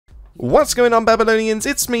What's going on, Babylonians?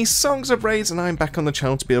 It's me, Songs of Raids, and I'm back on the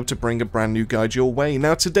channel to be able to bring a brand new guide your way.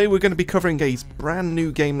 Now today we're going to be covering a brand new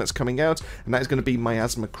game that's coming out, and that is going to be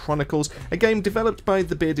Miasma Chronicles, a game developed by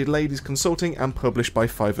the Bearded Ladies Consulting and published by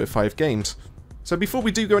 505 Games. So before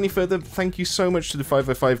we do go any further, thank you so much to the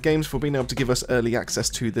 505 Games for being able to give us early access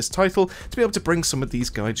to this title, to be able to bring some of these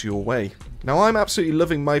guides your way. Now I'm absolutely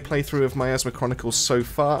loving my playthrough of Miasma Chronicles so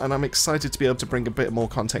far, and I'm excited to be able to bring a bit more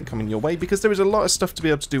content coming your way, because there is a lot of stuff to be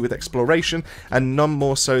able to do with exploration, and none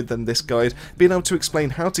more so than this guide, being able to explain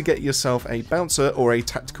how to get yourself a bouncer or a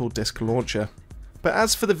tactical disc launcher. But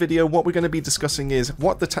as for the video, what we're going to be discussing is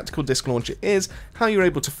what the tactical disc launcher is, how you're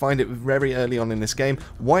able to find it very early on in this game,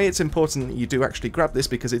 why it's important that you do actually grab this,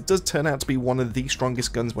 because it does turn out to be one of the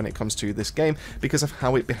strongest guns when it comes to this game because of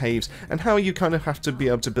how it behaves and how you kind of have to be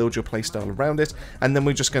able to build your playstyle around it, and then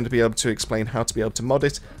we're just going to be able to explain how to be able to mod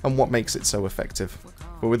it and what makes it so effective.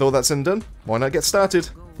 But with all that said and done, why not get started?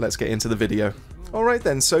 Let's get into the video. Alright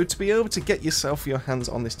then, so to be able to get yourself your hands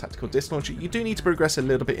on this tactical disc launcher, you do need to progress a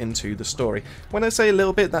little bit into the story. When I say a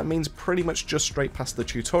little bit, that means pretty much just straight past the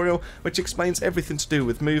tutorial, which explains everything to do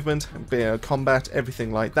with movement, combat,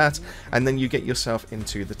 everything like that, and then you get yourself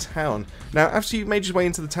into the town. Now, after you've made your way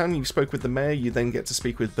into the town, you spoke with the mayor, you then get to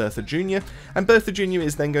speak with Bertha Jr., and Bertha Jr.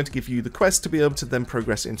 is then going to give you the quest to be able to then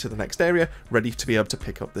progress into the next area, ready to be able to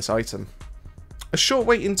pick up this item. A short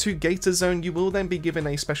way into Gator Zone, you will then be given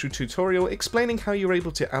a special tutorial explaining how you're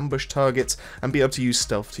able to ambush targets and be able to use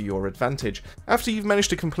stealth to your advantage. After you've managed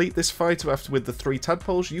to complete this fight with the 3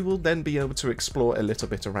 tadpoles, you will then be able to explore a little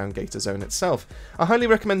bit around Gator Zone itself. I highly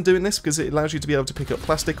recommend doing this because it allows you to be able to pick up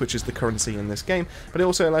plastic, which is the currency in this game, but it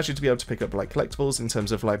also allows you to be able to pick up like collectibles in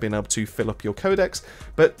terms of like being able to fill up your codex.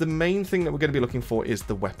 But the main thing that we're going to be looking for is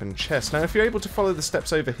the weapon chest. Now if you're able to follow the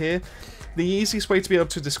steps over here, the easiest way to be able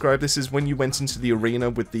to describe this is when you went into the arena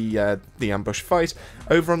with the ambush fight.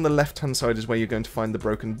 Over on the left hand side is where you're going to find the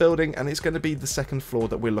broken building, and it's going to be the second floor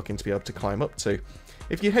that we're looking to be able to climb up to.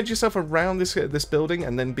 If you head yourself around this building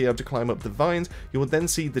and then be able to climb up the vines, you will then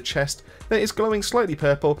see the chest that is glowing slightly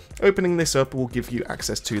purple. Opening this up will give you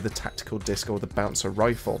access to the tactical disc or the bouncer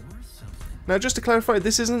rifle. Now just to clarify,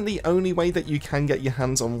 this isn't the only way that you can get your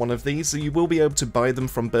hands on one of these, so you will be able to buy them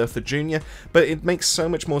from Bertha Jr., but it makes so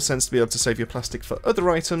much more sense to be able to save your plastic for other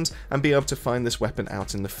items and be able to find this weapon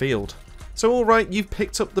out in the field. So alright, you've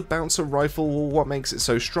picked up the bouncer rifle. Well, what makes it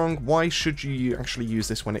so strong? Why should you actually use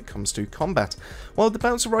this when it comes to combat? Well, the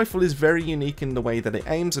bouncer rifle is very unique in the way that it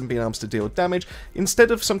aims and being able to deal damage,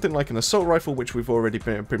 instead of something like an assault rifle, which we've already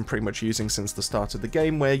been pretty much using since the start of the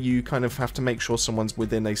game, where you kind of have to make sure someone's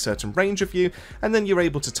within a certain range of you, and then you're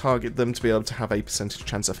able to target them to be able to have a percentage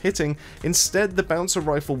chance of hitting. Instead, the bouncer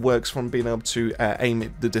rifle works from being able to aim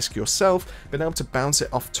at the disc yourself, being able to bounce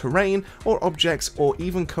it off terrain or objects, or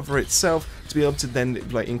even cover itself, to be able to then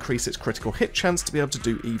increase its critical hit chance to be able to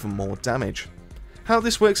do even more damage. How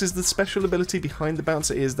this works is the special ability behind the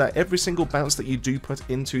bouncer is that every single bounce that you do put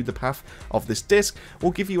into the path of this disc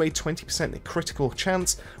will give you a 20% critical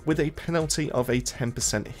chance with a penalty of a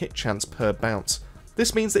 10% hit chance per bounce.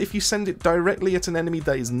 This means that if you send it directly at an enemy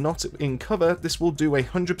that is not in cover, this will do a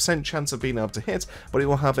 100% chance of being able to hit, but it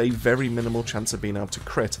will have a very minimal chance of being able to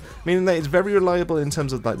crit, meaning that it's very reliable in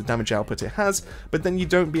terms of like the damage output it has, but then you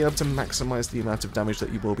don't be able to maximize the amount of damage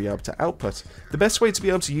that you will be able to output. The best way to be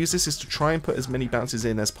able to use this is to try and put as many bounces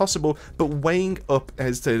in as possible, but weighing up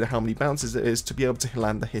as to how many bounces it is to be able to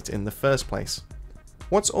land the hit in the first place.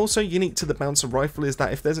 What's also unique to the bouncer rifle is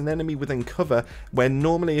that if there's an enemy within cover, where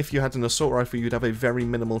normally if you had an assault rifle you'd have a very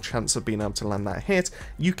minimal chance of being able to land that hit,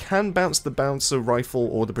 you can bounce the bouncer rifle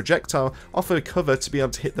or the projectile off a cover to be able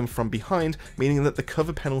to hit them from behind, meaning that the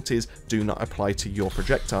cover penalties do not apply to your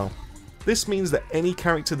projectile. This means that any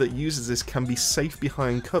character that uses this can be safe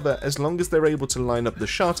behind cover as long as they're able to line up the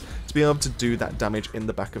shot to be able to do that damage in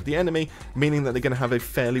the back of the enemy, meaning that they're going to have a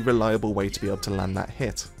fairly reliable way to be able to land that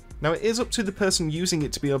hit. Now it is up to the person using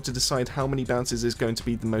it to be able to decide how many bounces is going to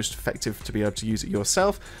be the most effective to be able to use it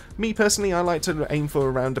yourself. Me personally, I like to aim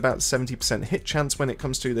for around about 70% hit chance when it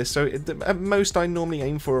comes to this, so at most I normally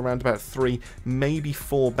aim for around about 3, maybe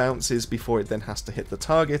 4 bounces before it then has to hit the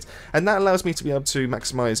target, and that allows me to be able to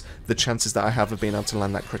maximize the chances that I have of being able to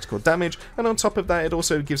land that critical damage, and on top of that it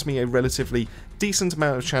also gives me a relatively decent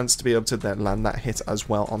amount of chance to be able to then land that hit as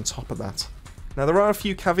well on top of that. Now there are a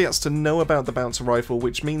few caveats to know about the bouncer rifle,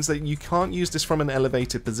 which means that you can't use this from an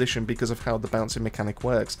elevated position because of how the bouncing mechanic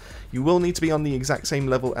works. You will need to be on the exact same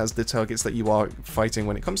level as the targets that you are fighting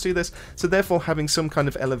when it comes to this, so therefore having some kind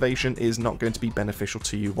of elevation is not going to be beneficial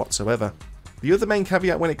to you whatsoever. The other main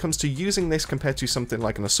caveat when it comes to using this compared to something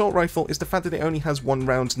like an assault rifle is the fact that it only has 1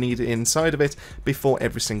 round needed inside of it before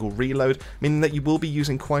every single reload, meaning that you will be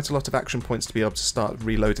using quite a lot of action points to be able to start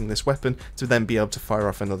reloading this weapon to then be able to fire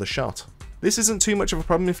off another shot. This isn't too much of a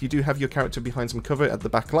problem if you do have your character behind some cover at the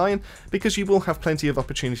back line, because you will have plenty of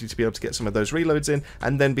opportunity to be able to get some of those reloads in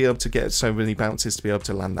and then be able to get so many bounces to be able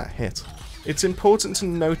to land that hit. It's important to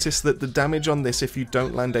notice that the damage on this, if you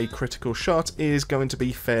don't land a critical shot, is going to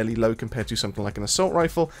be fairly low compared to something like an assault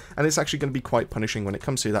rifle, and it's actually going to be quite punishing when it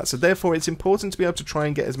comes to that. So therefore it's important to be able to try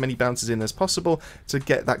and get as many bounces in as possible to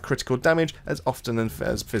get that critical damage as often and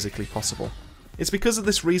as physically possible. It's because of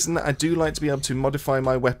this reason that I do like to be able to modify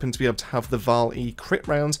my weapon to be able to have the Val E crit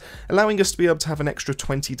rounds, allowing us to be able to have an extra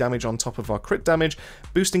 20 damage on top of our crit damage,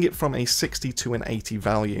 boosting it from a 60 to an 80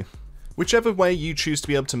 value. Whichever way you choose to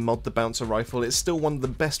be able to mod the bouncer rifle, it's still one of the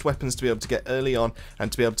best weapons to be able to get early on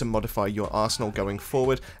and to be able to modify your arsenal going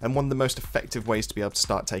forward, and one of the most effective ways to be able to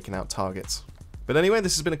start taking out targets. But anyway,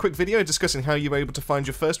 this has been a quick video discussing how you were able to find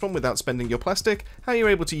your first one without spending your plastic, how you're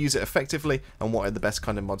able to use it effectively, and what are the best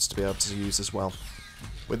kind of mods to be able to use as well.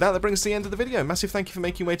 With that brings us to the end of the video. Massive thank you for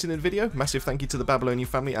making your way to the video. Massive thank you to the Babylonian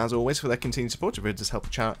family, as always, for their continued support. It really does help the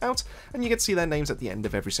channel out, and you get to see their names at the end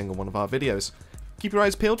of every single one of our videos. Keep your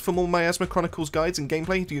eyes peeled for more Miasma Chronicles guides and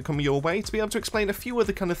gameplay to come your way to be able to explain a few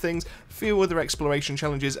other kind of things, a few other exploration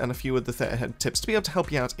challenges, and a few other tips to be able to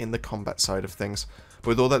help you out in the combat side of things. But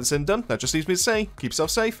with all that said and done, that just leaves me to say, keep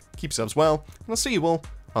yourself safe, keep yourselves well, and I'll see you all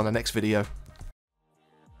on the next video.